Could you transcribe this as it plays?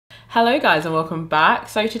Hello guys and welcome back.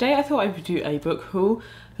 So today I thought I would do a book haul.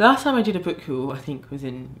 Last time I did a book haul I think was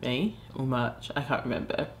in May or March, I can't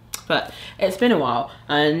remember. But it's been a while,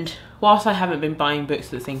 and whilst I haven't been buying books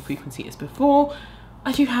at the same frequency as before,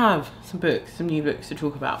 I do have some new books to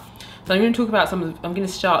talk about. So I'm going to talk about I'm going to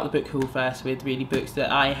start the book haul first with really books that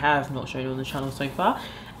I have not shown on the channel so far.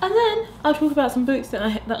 And then I'll talk about some books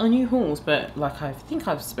that are new hauls, but like I think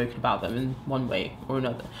I've spoken about them in one way or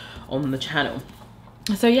another on the channel.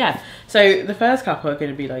 So yeah, so the first couple are going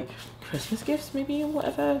to be like Christmas gifts maybe or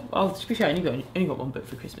whatever. Oh, to be fair, I only got one book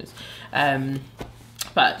for Christmas.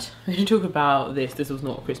 But I'm going to talk about this. This was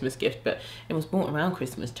not a Christmas gift, but it was bought around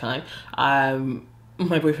Christmas time. My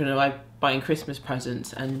boyfriend and I buying Christmas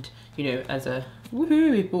presents, and you know, as a woohoo,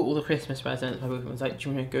 we bought all the Christmas presents. My boyfriend was like, do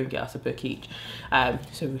you want to go and get us a book each?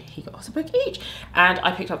 So he got us a book each, and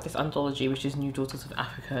I picked up this anthology, which is New Daughters of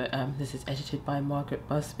Africa. This is edited by Margaret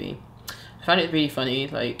Busby. I found it really funny,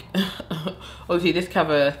 like, obviously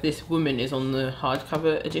this woman is on the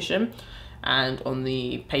hardcover edition, and on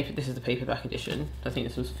the paper, this is the paperback edition. I think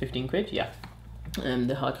this was 15 quid, yeah.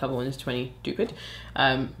 The hardcover one is 22 quid,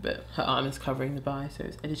 but her arm is covering the buy, so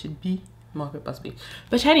it's edited B, Margaret Busby.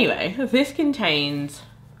 But anyway, this contains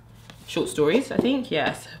short stories, I think,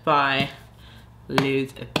 yes, by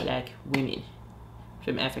loads of black women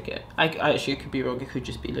from Africa. I actually could be wrong, it could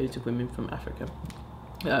just be loads of women from Africa.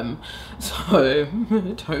 So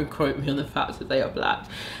don't quote me on the fact that they are black.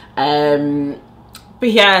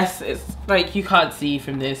 But yes, it's like you can't see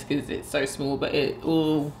from this because it's so small, but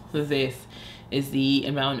all of this is the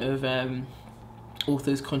amount of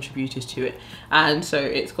authors contributors to it. And so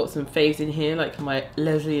it's got some faves in here, like my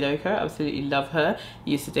Leslie Loker, absolutely love her,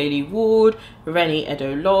 Yusadeli Ward, Rennie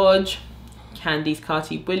Edo-Lodge, Candice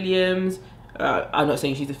Carty-Williams. I'm not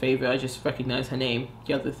saying she's a favourite, I just recognise her name.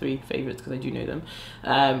 The other three favourites, because I do know them.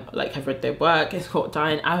 Like, I've read their work. It's got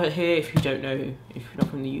Diane Abbott here. If you don't know, if you're not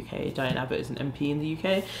from the UK, Diane Abbott is an MP in the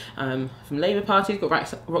UK. From Labour Party, it's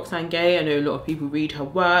got Roxane Gay. I know a lot of people read her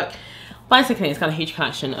work. Basically, it's got a huge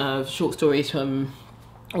collection of short stories from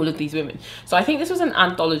all of these women. So I think this was an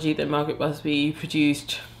anthology that Margaret Busby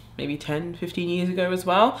produced maybe 10, 15 years ago as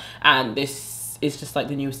well. And this is just like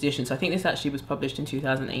the newest edition. So I think this actually was published in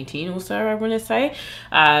 2018 or so, I want to say.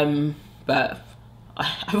 But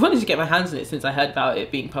I wanted to get my hands on it since I heard about it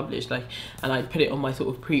being published, like, and I put it on my sort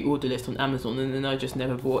of pre-order list on Amazon, and then I just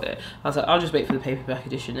never bought it. I was like, I'll just wait for the paperback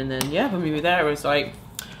edition. And then yeah, when we were there, I was like,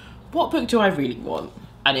 what book do I really want?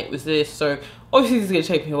 And it was this. So obviously this is going to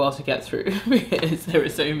take me a while to get through because there are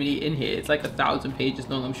so many in here. It's like 1,000 pages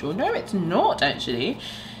long, I'm sure. No, it's not actually.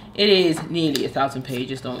 It is nearly 1,000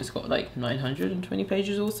 pages long. It's got like 920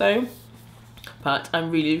 pages or so. But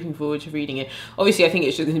I'm really looking forward to reading it. Obviously, I think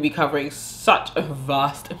it's just going to be covering such a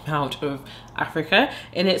vast amount of Africa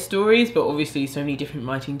in its stories, but obviously so many different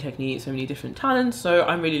writing techniques, so many different talents. So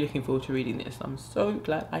I'm really looking forward to reading this. I'm so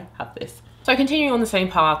glad I have this. So continuing on the same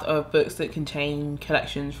path of books that contain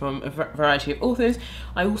collections from a variety of authors,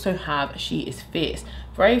 I also have She is Fierce,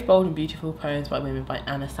 Brave, Bold and Beautiful Poems by Women by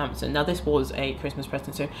Anna Sampson. Now this was a Christmas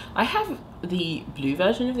present, so I have the blue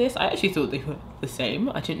version of this. I actually thought they were the same.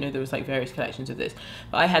 I didn't know there was like various collections of this,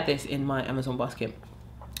 but I had this in my Amazon basket.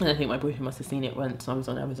 And I think my boyfriend must have seen it once I was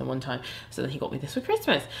on Amazon one time, so then he got me this for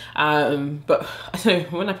Christmas. But so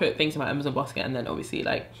when I put things in my Amazon basket and then obviously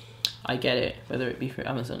like I get it, whether it be through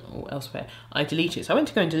Amazon or elsewhere, I delete it. So I went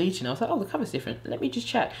to go and delete it and I was like, oh, the cover's different. Let me just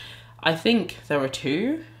check. I think there are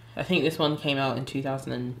two. I think this one came out in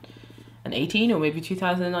 2018 or maybe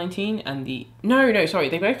 2019, and no, sorry,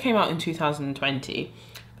 they both came out in 2020.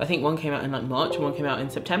 I think one came out in like March and one came out in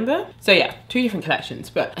September. So yeah, two different collections.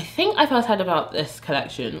 But I think I first heard about this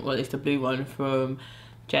collection, or at least the blue one, from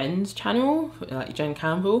Jen's channel, like Jen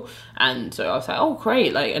Campbell. And so I was like, oh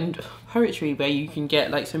great, like, and poetry where you can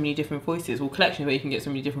get like so many different voices, or collections where you can get so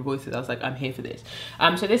many different voices. I was like, I'm here for this.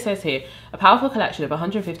 So this says here, a powerful collection of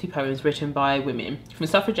 150 poems written by women, from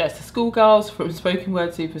suffragettes to schoolgirls, from spoken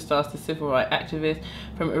word superstars to civil rights activists,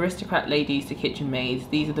 from aristocrat ladies to kitchen maids.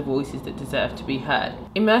 These are the voices that deserve to be heard.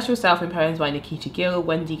 Immerse yourself in poems by Nikita Gill,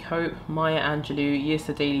 Wendy Cope, Maya Angelou,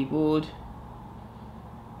 Yusadeli Ward,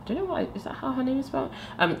 I don't know why, is that how her name is spelled?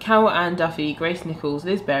 Carol Ann Duffy, Grace Nichols,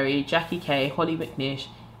 Liz Berry, Jackie Kay, Holly McNish,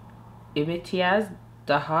 Imitiaz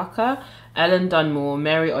Dahaka, Ellen Dunmore,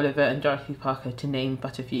 Mary Oliver and Dorothy Parker, to name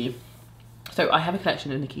but a few. So I have a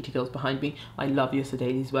collection of Nikita Gills behind me. I love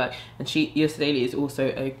Yusadeli's work, and Yusadeli is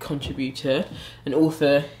also a contributor, an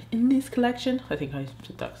author in this collection. I think I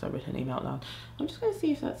did that because I read her name out loud. I'm just going to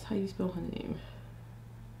see if that's how you spell her name.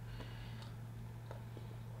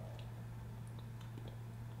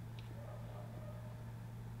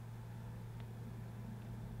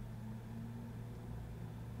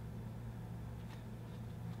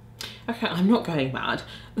 Okay, I'm not going mad.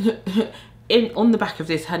 On the back of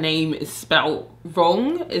this, her name is spelled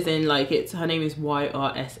wrong, as in like her name is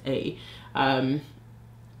YRSA, and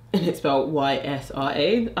it's spelled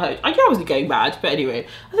YSRA. I wasn't going mad, but anyway,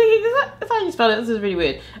 I think that's how you spell it. This is really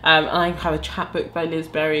weird. And I have a chapbook by Liz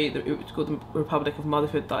Berry, it's called The Republic of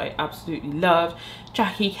Motherhood, that I absolutely loved.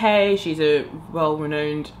 Jackie Kay, she's a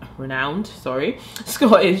renowned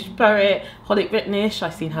Scottish poet. Holly Whitnish,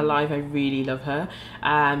 I've seen her live, I really love her.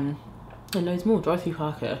 And loads more. Dorothy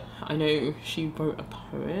Parker, I know she wrote a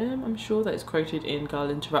poem, I'm sure, that is quoted in Girl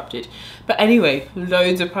Interrupted. But anyway,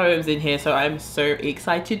 loads of poems in here, so I'm so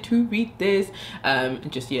excited to read this. And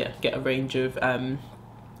just, yeah, get a range of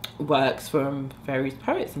works from various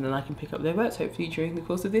poets, and then I can pick up their works hopefully during the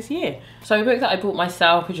course of this year. So a book that I bought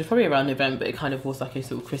myself, which was probably around November, but it kind of was like a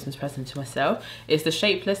sort of Christmas present to myself, is The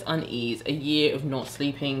Shapeless Unease, A Year of Not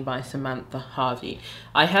Sleeping by Samantha Harvey.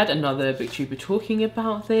 I had another booktuber talking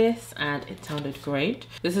about this and it sounded great.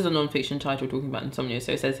 This is a non-fiction title talking about insomnia.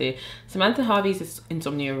 So it says here, Samantha Harvey's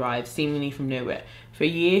insomnia arrives seemingly from nowhere. For a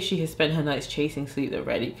year, she has spent her nights chasing sleep that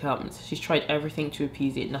rarely comes. She's tried everything to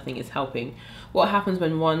appease it, nothing is helping. What happens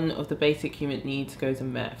when one of the basic human needs goes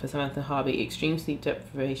unmet? For Samantha Harvey, extreme sleep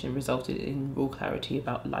deprivation resulted in raw clarity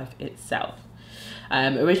about life itself.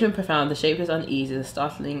 Original and profound, The Shapeless Unease is a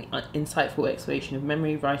startling, insightful exploration of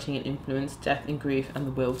memory, writing and influence, death and grief, and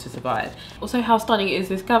the will to survive. Also, how stunning is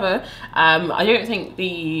this cover? I don't think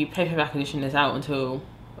the paperback edition is out until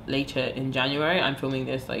later in January. I'm filming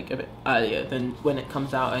this like a bit earlier than when it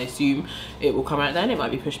comes out. I assume it will come out then. It might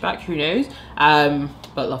be pushed back, who knows.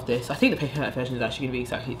 But love this. I think the paperback version is actually going to be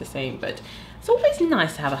exactly the same, but it's always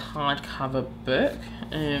nice to have a hardcover book.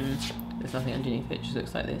 There's nothing underneath it, it just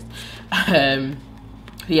looks like this.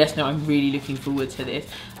 But yes, no, I'm really looking forward to this.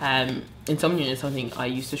 Insomnia is something I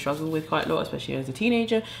used to struggle with quite a lot, especially as a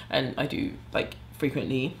teenager, and I do like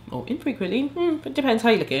frequently or infrequently, it depends how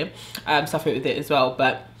you look at it, suffer with it as well.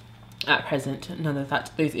 But at present, none of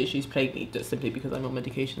those issues plague me, just simply because I'm on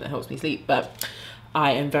medication that helps me sleep. But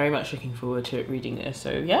I am very much looking forward to reading this,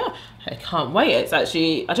 so yeah, I can't wait. It's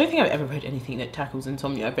actually, I don't think I've ever read anything that tackles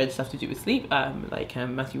insomnia. I've read stuff to do with sleep, like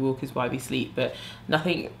Matthew Walker's Why We Sleep, but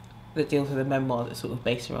nothing that deals with a memoir that's sort of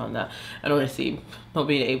based around that. And honestly, not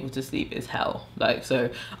being able to sleep is hell. Like, so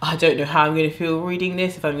I don't know how I'm going to feel reading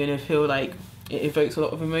this, if I'm going to feel like it evokes a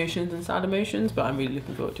lot of emotions and sad emotions, but I'm really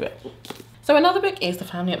looking forward to it. So another book is The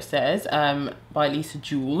Family Upstairs by Lisa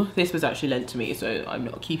Jewell. This was actually lent to me, so I'm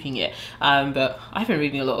not keeping it. But I've been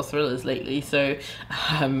reading a lot of thrillers lately, so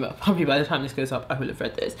probably by the time this goes up, I will have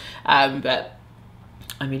read this. But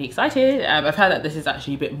I'm really excited. I've heard that this is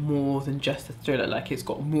actually a bit more than just a thriller, like it's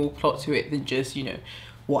got more plot to it than just, you know,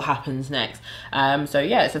 what happens next. So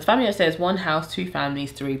yeah, so The Family Upstairs, one house, two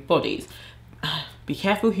families, three bodies. Be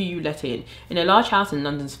careful who you let in. In a large house in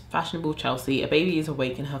London's fashionable Chelsea, a baby is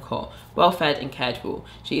awake in her cot, well fed and cared for.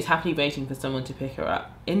 She is happily waiting for someone to pick her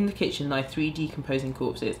up. In the kitchen lie three decomposing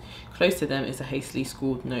corpses. Close to them is a hastily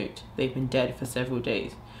scrawled note. They've been dead for several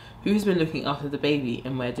days. Who has been looking after the baby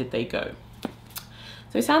and where did they go?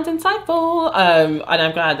 So it sounds insightful, and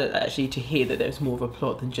I'm glad that actually to hear that there's more of a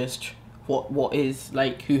plot than just what is,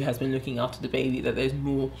 like, who has been looking after the baby, that there's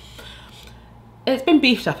more. It's been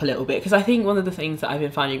beefed up a little bit, because I think one of the things that I've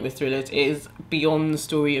been finding with thrillers is beyond the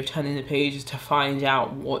story of turning the pages to find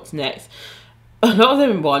out what's next. A lot of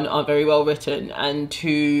them, one, aren't very well written, and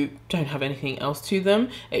two, don't have anything else to them.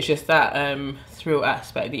 It's just that thrill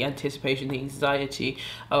aspect, the anticipation, the anxiety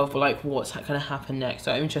of like what's going to happen next.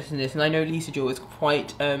 So I'm interested in this, and I know Lisa Jewell is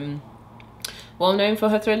quite well known for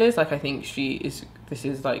her thrillers. Like, I think this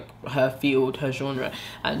is like her field, her genre,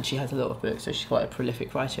 and she has a lot of books, so she's quite a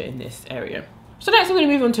prolific writer in this area. So next I'm going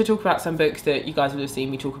to move on to talk about some books that you guys will have seen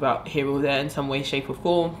me talk about here or there in some way, shape or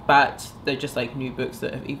form, but they're just like new books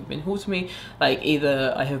that have either been hauled to me, like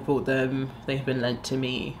either I have bought them, they have been lent to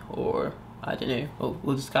me, or I don't know,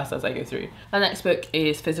 we'll discuss as I go through. The next book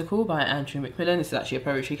is Physical by Andrew McMillan. This is actually a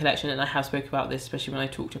poetry collection, and I have spoke about this, especially when I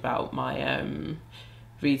talked about my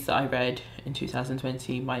reads that I read in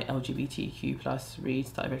 2020, my LGBTQ plus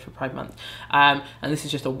reads that I read for Pride Month. And this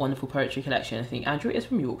is just a wonderful poetry collection. I think Andrew is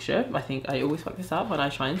from Yorkshire. I think I always fuck this up when I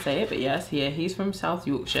try and say it, but yes, he's from South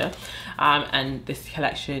Yorkshire. And this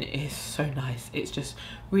collection is so nice. It's just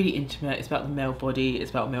really intimate. It's about the male body,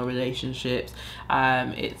 it's about male relationships,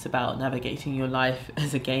 it's about navigating your life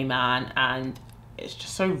as a gay man, and it's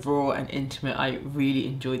just so raw and intimate. I really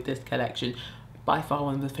enjoyed this collection. By far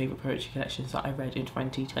one of the favourite poetry collections that I read in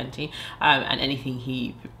 2020, and anything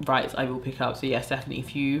he writes I will pick up. So yes, definitely,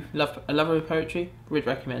 if you love a lover of poetry, would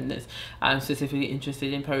recommend this. I'm specifically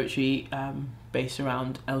interested in poetry based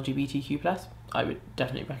around LGBTQ+, I would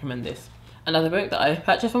definitely recommend this. Another book that I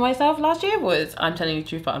purchased for myself last year was I'm Telling You the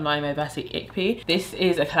Truth But I'm Lying by Bassey Ikpe. This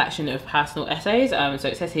is a collection of personal essays. So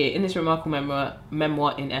it says here, in this remarkable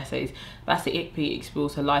memoir in essays, Bassey Ikpe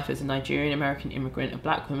explores her life as a Nigerian-American immigrant, a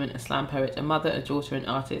black woman, a slam poet, a mother, a daughter, and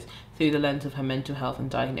artist through the lens of her mental health and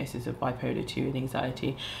diagnosis of bipolar 2 and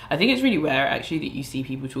anxiety. I think it's really rare actually that you see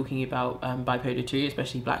people talking about bipolar 2,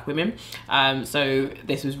 especially black women. So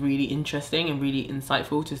this was really interesting and really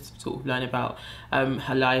insightful to sort of learn about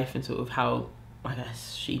her life and sort of how, I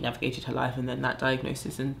guess, she navigated her life and then that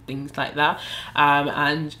diagnosis and things like that.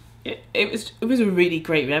 And it was a really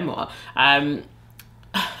great memoir.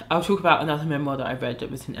 I'll talk about another memoir that I read that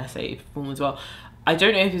was an essay form as well. I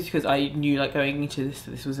don't know if it's because I knew, like, going into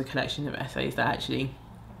this was a collection of essays that actually,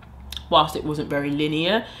 whilst it wasn't very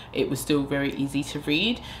linear, it was still very easy to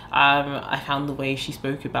read. I found the way she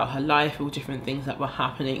spoke about her life, all different things that were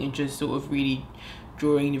happening, and just sort of really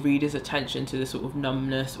drawing the reader's attention to the sort of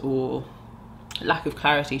numbness or lack of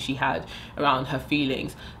clarity she had around her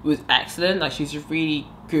feelings was excellent. Like, she's a really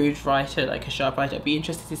good writer, like a sharp writer. I'd be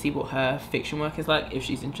interested to see what her fiction work is like, if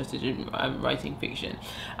she's interested in writing fiction.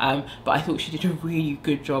 But I thought she did a really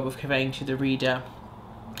good job of conveying to the reader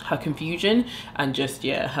her confusion and just,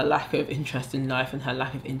 yeah, her lack of interest in life and her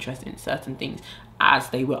lack of interest in certain things as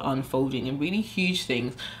they were unfolding, and really huge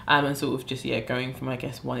things, and sort of just, yeah, going from, I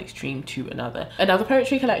guess, one extreme to another. Another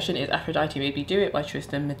poetry collection is Aphrodite Made Me Do It by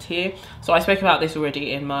Tristan Mathieu. So I spoke about this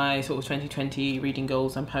already in my sort of 2020 reading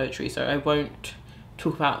goals and poetry, so I won't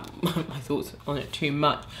talk about my thoughts on it too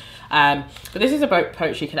much. But this is a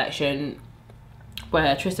poetry collection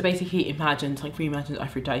where Trista basically reimagines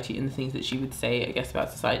Aphrodite and the things that she would say, I guess, about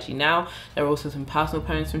society now. There are also some personal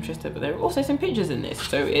poems from Trista, but there are also some pictures in this.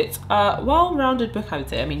 So it's a well-rounded book, I would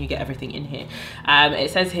say. I mean, you get everything in here. It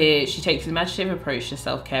says here, she takes an imaginative approach to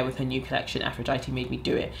self-care with her new collection, Aphrodite Made Me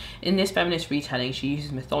Do It. In this feminist retelling, she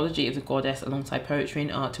uses mythology of the goddess alongside poetry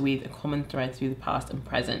and art to weave a common thread through the past and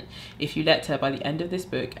present. If you let her, by the end of this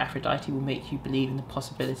book, Aphrodite will make you believe in the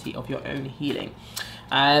possibility of your own healing.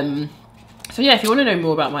 So yeah, if you want to know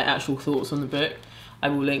more about my actual thoughts on the book, I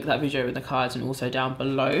will link that video in the cards and also down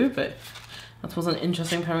below. But that was an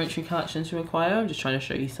interesting poetry collection to acquire. I'm just trying to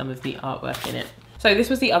show you some of the artwork in it. So this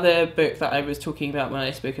was the other book that I was talking about when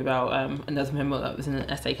I spoke about another memoir that was in an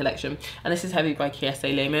essay collection. And this is Heavy by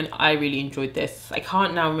Kiese Laymon. I really enjoyed this. I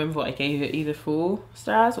can't now remember what I gave it, either 4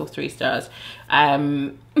 stars or 3 stars.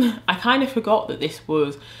 I kind of forgot that this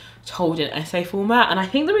was told in essay format, and I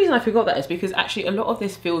think the reason I forgot that is because actually a lot of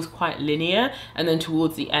this feels quite linear, and then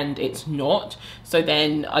towards the end it's not. So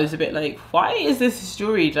then I was a bit like, why is this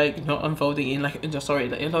story like not unfolding in like, sorry,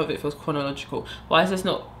 like, a lot of it feels chronological. Why is this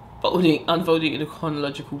not unfolding in a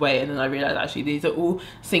chronological way? And then I realized actually these are all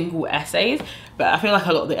single essays, but I feel like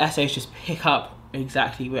a lot of the essays just pick up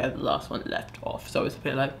exactly where the last one left off. So it's a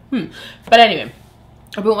bit like, But anyway,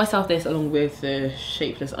 I bought myself this along with the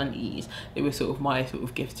Shapeless Unease. They were sort of my sort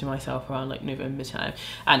of gift to myself around like November time.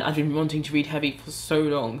 And I've been wanting to read Heavy for so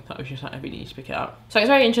long that I was just like, I really need to pick it up. So it's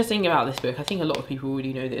very interesting about this book. I think a lot of people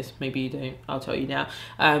already know this. Maybe you don't, I'll tell you now.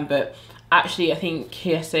 But actually I think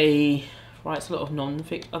Kiese writes a lot of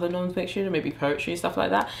other non-fiction and maybe poetry and stuff like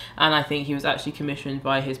that. And I think he was actually commissioned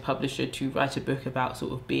by his publisher to write a book about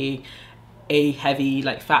sort of being a heavy,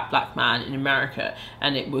 like, fat black man in America,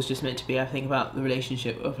 and it was just meant to be, I think, about the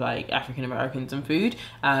relationship of like African Americans and food,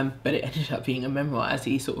 but it ended up being a memoir. As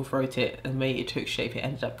he sort of wrote it and the way it took shape, it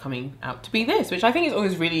ended up coming out to be this, which I think is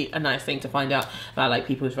always really a nice thing to find out about, like,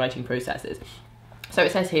 people's writing processes. So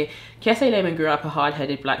it says here, Kiese Laymon grew up a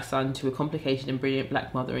hard-headed black son to a complicated and brilliant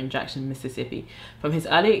black mother in Jackson, Mississippi. From his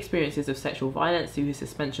early experiences of sexual violence through his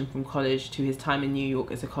suspension from college to his time in New York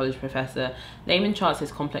as a college professor, Laymon charts his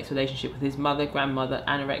complex relationship with his mother, grandmother,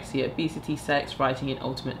 anorexia, obesity, sex, writing, and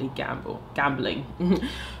ultimately gambling.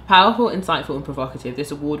 Powerful, insightful, and provocative, this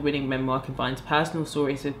award-winning memoir combines personal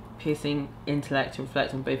stories with piercing intellect to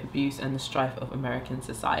reflect on both abuse and the strife of American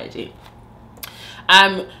society.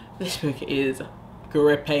 This book is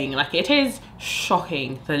gripping. Like, it is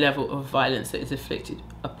shocking the level of violence that is inflicted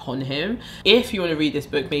upon him. If you want to read this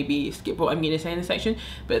book, maybe skip what I'm going to say in this section,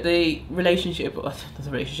 but the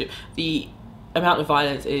the amount of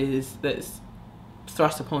violence that's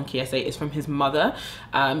thrust upon Kiese is from his mother,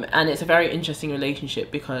 and it's a very interesting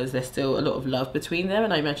relationship because there's still a lot of love between them,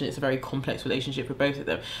 and I imagine it's a very complex relationship for both of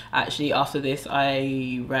them. Actually, after this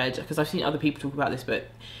I read, because I've seen other people talk about this, but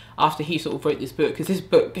after he sort of wrote this book, because this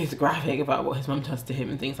book is graphic about what his mum does to him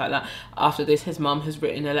and things like that, after this his mum has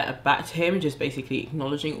written a letter back to him just basically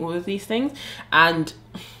acknowledging all of these things. And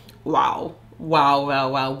wow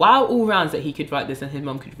all rounds that he could write this and his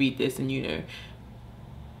mum could read this and, you know,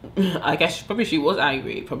 I guess probably she was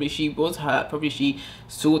angry, probably she was hurt, probably she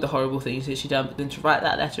saw the horrible things that she done, but then to write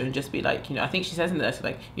that letter and just be like, you know, I think she says in the letter,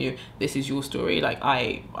 like, you know, this is your story, like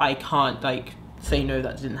I can't like say no,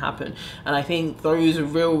 that didn't happen. And I think those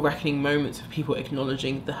real reckoning moments of people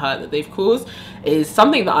acknowledging the hurt that they've caused is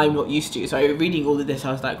something that I'm not used to. So reading all of this,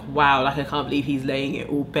 I was like, wow, like I can't believe he's laying it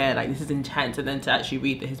all bare, like this is intense. And then to actually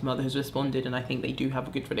read that his mother has responded, and I think they do have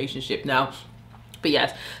a good relationship now. But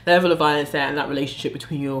yes, the level of violence there and that relationship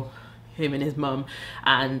between him and his mum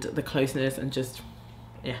and the closeness, and just,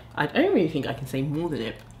 yeah, I don't really think I can say more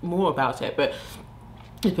about it, but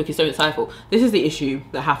this book is so insightful. This is the issue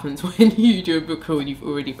that happens when you do a book haul and you've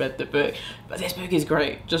already read the book, but this book is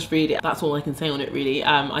great. Just read it. That's all I can say on it, really.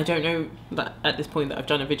 I don't know that at this point that I've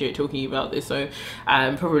done a video talking about this, so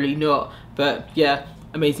probably not, but yeah,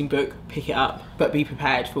 amazing book. Pick it up, but be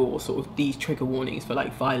prepared for sort of these trigger warnings for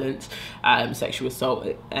like violence, sexual assault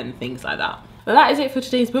and things like that. But that is it for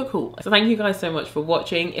today's book haul. So thank you guys so much for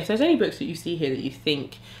watching. If there's any books that you see here that you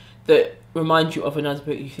think that remind you of another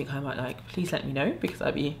book you think I might like, please let me know, because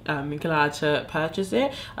I'd be glad to purchase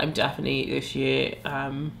it. I'm definitely this year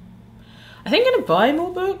I think I'm gonna buy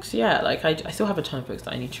more books. Yeah, like I still have a ton of books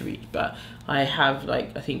that I need to read, but I have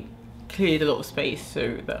like, I think, cleared a lot of space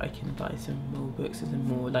so that I can buy some more books and some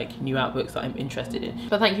more like new out books that I'm interested in.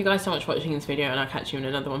 But thank you guys so much for watching this video, and I'll catch you in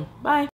another one. Bye.